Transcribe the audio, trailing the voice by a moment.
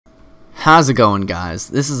How's it going, guys?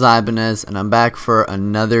 This is Ibanez and I'm back for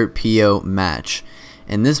another PO match.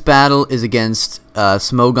 And this battle is against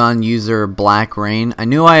Smogon user Black Rain. I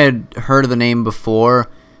knew I had heard of the name before,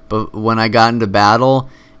 but when I got into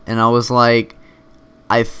battle, and I was like,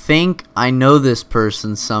 I think I know this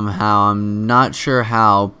person somehow. I'm not sure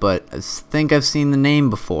how, but I think I've seen the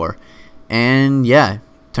name before. And yeah,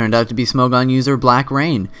 turned out to be Smogon user Black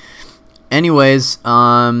Rain. Anyways,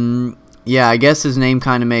 yeah, I guess his name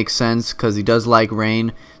kind of makes sense because he does like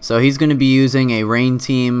rain. So he's going to be using a rain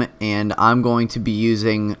team, and I'm going to be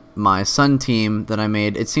using my sun team that I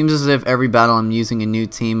made. It seems as if every battle I'm using a new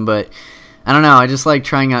team, but I don't know. I just like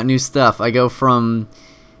trying out new stuff. I go from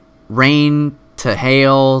rain to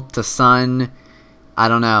hail to sun. I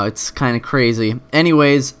don't know. It's kind of crazy.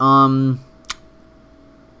 Anyways,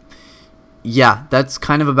 yeah, that's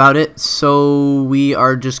kind of about it. So we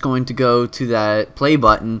are just going to go to that play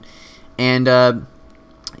button. And,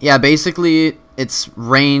 yeah, basically, it's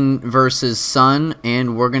rain versus sun,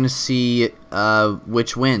 and we're going to see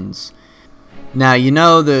which wins. Now, you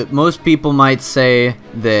know that most people might say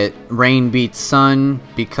that rain beats sun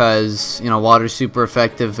because, you know, water's super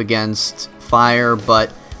effective against fire,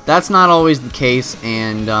 but that's not always the case,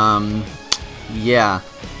 and, yeah.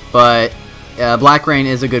 But Black Rain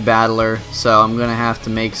is a good battler, so I'm going to have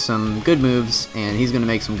to make some good moves, and he's going to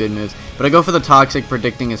make some good moves. But I go for the Toxic,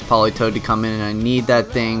 predicting his Politoed to come in, and I need that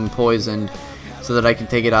thing poisoned so that I can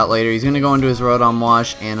take it out later. He's going to go into his Rotom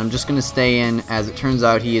Wash, and I'm just going to stay in. As it turns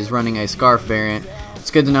out, he is running a Scarf variant.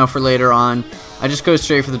 It's good to know for later on. I just go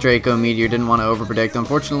straight for the Draco Meteor, didn't want to over-predict.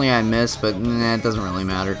 Unfortunately, I missed, but nah, it doesn't really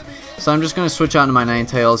matter. So I'm just going to switch out into my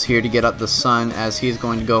Ninetales here to get up the Sun, as he's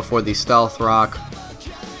going to go for the Stealth Rock.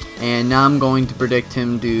 And now I'm going to predict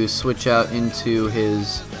him to switch out into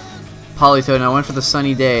his Politoed. And I went for the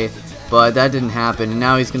Sunny Day, but that didn't happen. And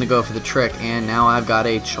now he's going to go for the Trick, and now I've got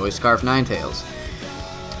a Choice Scarf Ninetales.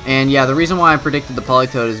 And yeah, the reason why I predicted the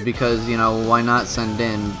Politoed is because, you know, why not send it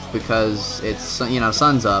in? Because it's, you know,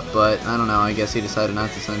 sun's up, but I don't know, I guess he decided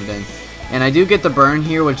not to send it in. And I do get the burn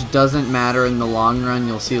here, which doesn't matter in the long run,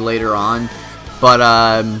 you'll see later on. But,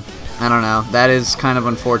 I don't know. That is kind of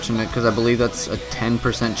unfortunate because I believe that's a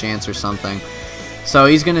 10% chance or something. So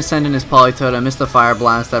he's going to send in his Politoed. I missed the Fire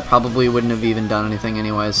Blast. That probably wouldn't have even done anything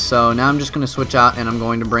anyways. So now I'm just going to switch out, and I'm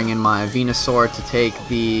going to bring in my Venusaur to take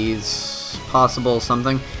these possible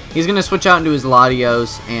something. He's going to switch out into his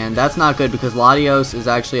Latios, and that's not good because Latios is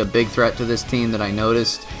actually a big threat to this team that I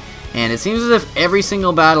noticed. And it seems as if every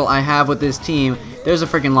single battle I have with this team, there's a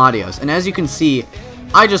freaking Latios. And as you can see,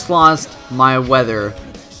 I just lost my weather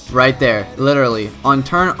right there, literally, on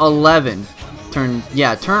turn 11, turn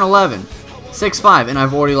 11, 6-5, and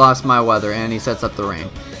I've already lost my weather, and he sets up the rain.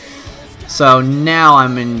 So now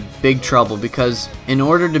I'm in big trouble, because in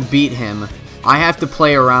order to beat him, I have to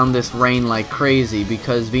play around this rain like crazy,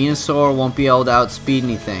 because Venusaur won't be able to outspeed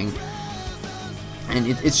anything, and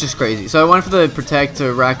it's just crazy. So I went for the Protect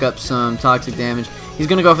to rack up some toxic damage. He's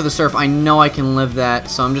going to go for the Surf. I know I can live that,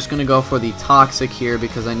 so I'm just going to go for the Toxic here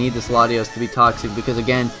because I need this Latios to be Toxic because,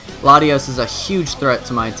 again, Latios is a huge threat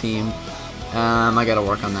to my team. I got to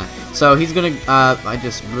work on that. So he's going to,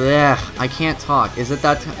 I can't talk. Is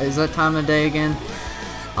that time of day again?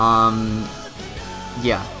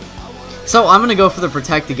 Yeah. So I'm going to go for the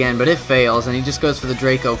Protect again, but it fails, and he just goes for the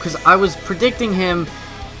Draco because I was predicting him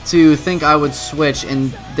to think I would switch,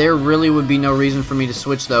 and there really would be no reason for me to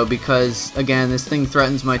switch though because, again, this thing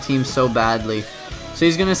threatens my team so badly. So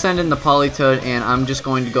he's going to send in the Politoed, and I'm just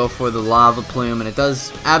going to go for the Lava Plume, and it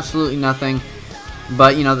does absolutely nothing,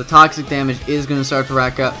 but, you know, the toxic damage is going to start to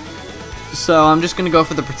rack up. So I'm just going to go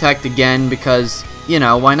for the Protect again because, you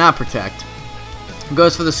know, why not Protect?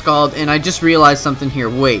 Goes for the Scald, and I just realized something here.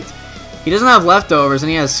 Wait, he doesn't have leftovers, and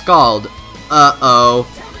he has Scald. Uh-oh.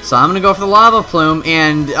 So I'm going to go for the Lava Plume,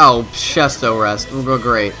 and, oh, Chesto Rest will go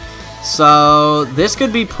great. So this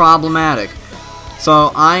could be problematic.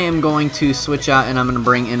 So I am going to switch out, and I'm going to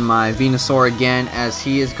bring in my Venusaur again, as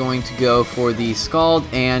he is going to go for the Scald,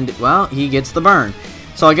 and, well, he gets the burn.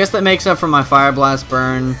 So I guess that makes up for my Fire Blast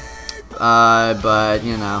burn, but,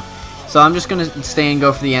 you know. So I'm just going to stay and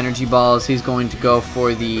go for the Energy Balls. He's going to go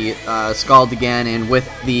for the Scald again, and with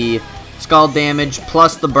the Scald damage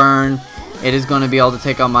plus the burn, it is going to be able to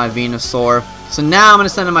take on my Venusaur. So now I'm going to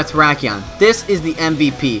send in my Terrakion. This is the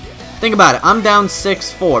MVP. Think about it. I'm down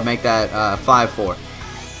 6-4. Make that 5-4.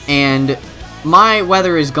 And my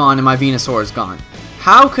weather is gone and my Venusaur is gone.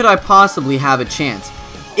 How could I possibly have a chance?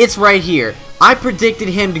 It's right here. I predicted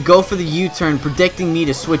him to go for the U-turn, predicting me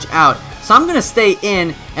to switch out. So I'm going to stay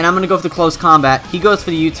in, and I'm going to go for the close combat. He goes for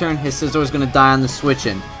the U-turn. His Scizor is going to die on the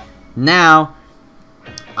switch-in. Now,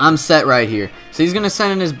 I'm set right here. So he's going to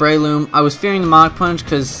send in his Breloom. I was fearing the Mach Punch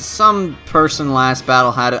because some person last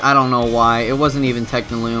battle had it. I don't know why. It wasn't even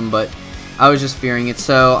Technaloom, but I was just fearing it.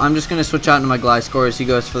 So I'm just going to switch out into my Gliscor as he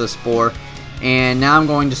goes for the Spore. And now I'm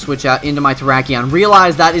going to switch out into my Terrakion.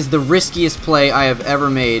 Realize that is the riskiest play I have ever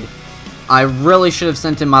made. I really should have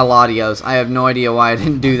sent in my Latios. I have no idea why I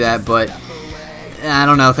didn't do that, but I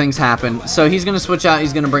don't know, things happen. So he's going to switch out,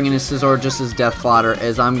 he's going to bring in his Scizor just as Death Fodder,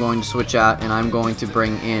 as I'm going to switch out, and I'm going to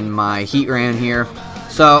bring in my Heatran here.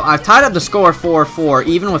 So I've tied up the score 4-4,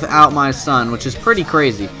 even without my Sun, which is pretty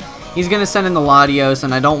crazy. He's going to send in the Latios,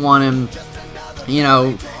 and I don't want him, you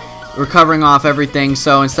know, recovering off everything,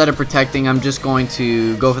 so instead of protecting, I'm just going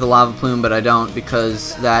to go for the Lava Plume, but I don't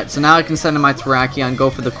because that. So now I can send in my Terrakion,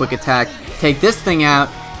 go for the Quick Attack, take this thing out,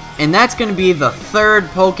 and that's going to be the third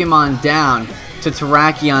Pokemon down to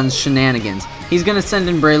Terrakion's shenanigans. He's going to send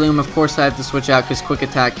in Breloom. Of course, I have to switch out because Quick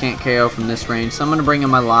Attack can't KO from this range. So I'm going to bring in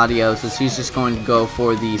my Latios as he's just going to go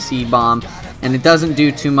for the Seed Bomb. And it doesn't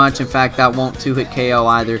do too much. In fact, that won't 2-hit KO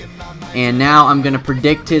either. And now I'm going to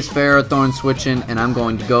predict his Ferrothorn switching, and I'm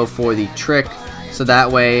going to go for the Trick. So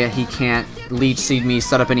that way he can't Leech Seed me,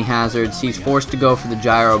 set up any hazards. He's forced to go for the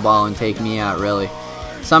Gyro Ball and take me out, really.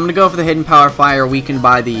 So I'm going to go for the Hidden Power Fire, weakened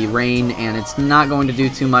by the Rain, and it's not going to do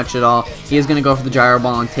too much at all. He is going to go for the Gyro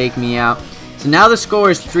Ball and take me out. So now the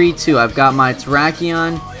score is 3-2. I've got my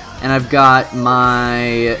Terrakion, and I've got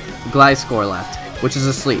my Gliscor left, which is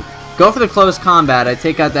asleep. Go for the Close Combat. I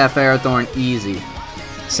take out that Ferrothorn easy.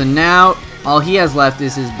 So now all he has left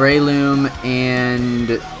is his Breloom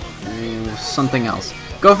and something else.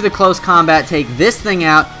 Go for the Close Combat, take this thing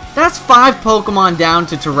out. That's 5 Pokemon down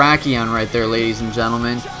to Terrakion right there, ladies and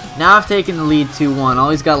gentlemen. Now I've taken the lead 2-1. All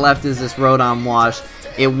he's got left is this Rotom Wash.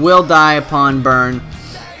 It will die upon burn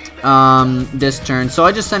this turn. So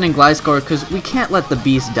I just send in Gliscor because we can't let the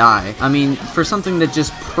beast die. I mean, for something that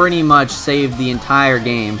just pretty much saved the entire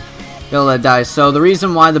game, they'll let it die. So the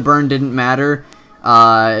reason why the burn didn't matter,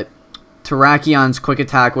 Terrakion's Quick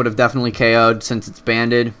Attack would have definitely KO'd since it's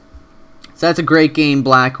banded. So that's a great game,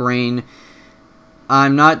 Black Rain.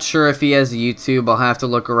 I'm not sure if he has a YouTube. I'll have to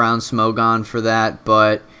look around Smogon for that.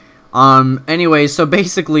 But anyway, so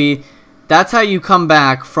basically, that's how you come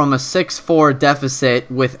back from a 6-4 deficit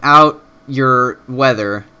without your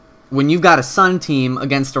weather when you've got a Sun team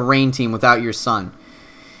against a Rain team without your Sun.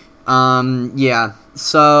 Yeah,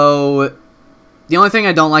 so the only thing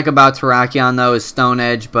I don't like about Terrakion, though, is Stone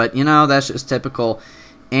Edge. But, you know, that's just typical.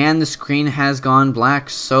 And the screen has gone black,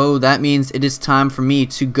 so that means it is time for me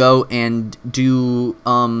to go and do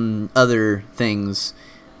other things.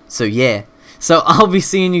 So yeah. So I'll be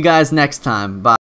seeing you guys next time. Bye.